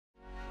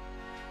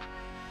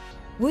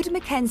Wood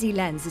Mackenzie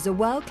Lens is a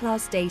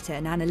world-class data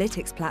and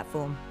analytics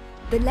platform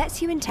that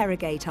lets you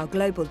interrogate our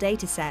global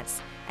data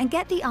sets and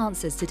get the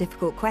answers to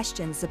difficult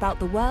questions about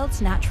the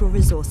world's natural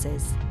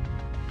resources.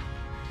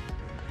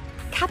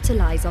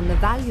 Capitalize on the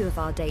value of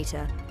our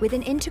data with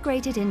an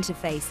integrated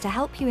interface to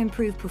help you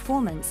improve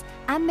performance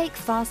and make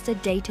faster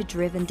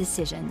data-driven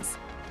decisions.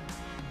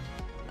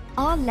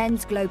 Our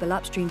Lens Global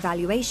Upstream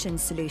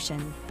Valuations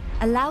solution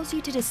allows you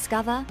to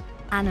discover,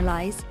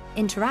 analyze,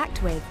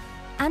 interact with,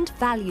 and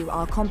value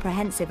our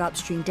comprehensive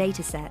upstream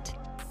dataset.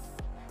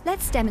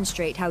 Let's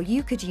demonstrate how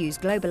you could use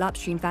Global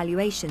Upstream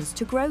Valuations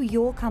to grow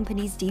your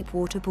company's deep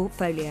water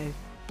portfolio.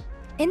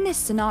 In this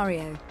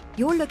scenario,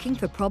 you're looking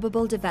for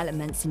probable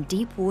developments in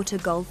deep water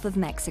Gulf of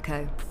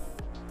Mexico.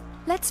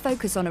 Let's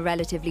focus on a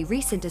relatively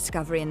recent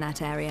discovery in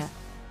that area,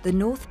 the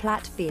North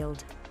Platte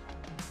field.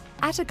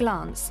 At a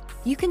glance,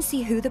 you can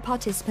see who the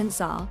participants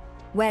are,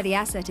 where the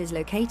asset is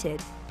located,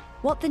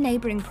 what the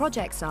neighboring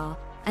projects are,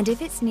 and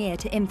if it's near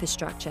to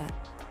infrastructure.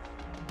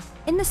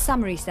 In the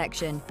summary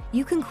section,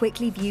 you can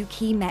quickly view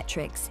key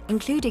metrics,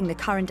 including the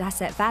current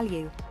asset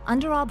value,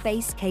 under our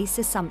base case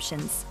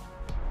assumptions.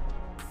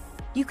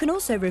 You can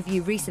also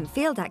review recent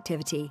field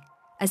activity,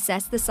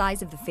 assess the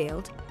size of the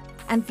field,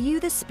 and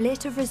view the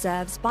split of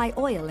reserves by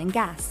oil and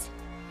gas.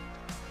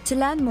 To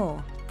learn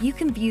more, you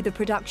can view the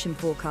production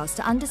forecast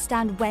to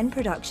understand when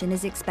production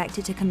is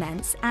expected to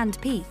commence and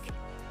peak.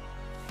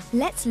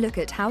 Let's look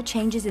at how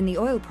changes in the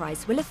oil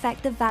price will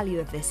affect the value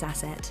of this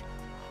asset.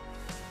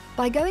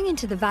 By going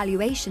into the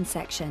valuation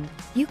section,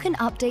 you can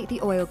update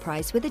the oil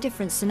price with a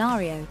different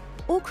scenario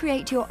or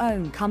create your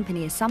own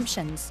company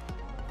assumptions.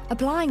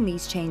 Applying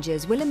these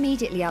changes will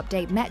immediately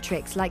update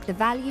metrics like the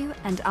value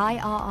and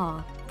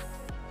IRR.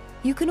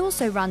 You can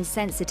also run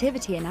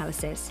sensitivity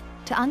analysis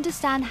to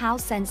understand how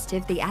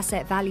sensitive the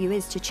asset value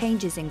is to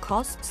changes in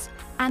costs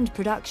and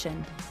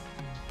production.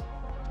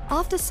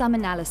 After some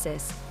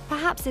analysis,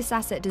 perhaps this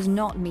asset does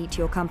not meet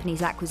your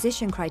company's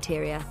acquisition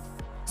criteria,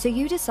 so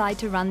you decide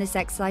to run this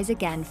exercise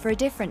again for a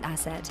different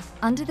asset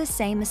under the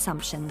same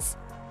assumptions.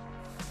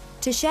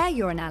 To share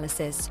your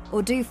analysis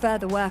or do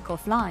further work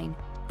offline,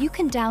 you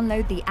can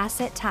download the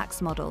asset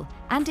tax model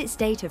and its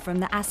data from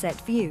the asset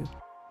view.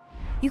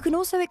 You can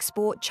also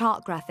export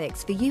chart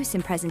graphics for use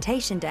in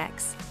presentation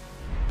decks.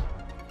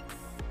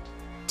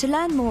 To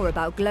learn more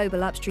about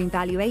Global Upstream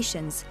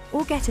Valuations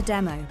or get a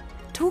demo,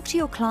 talk to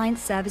your client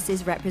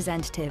services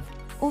representative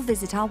or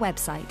visit our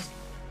website.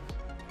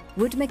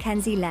 Wood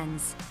Mackenzie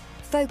Lens.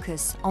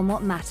 Focus on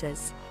what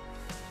matters.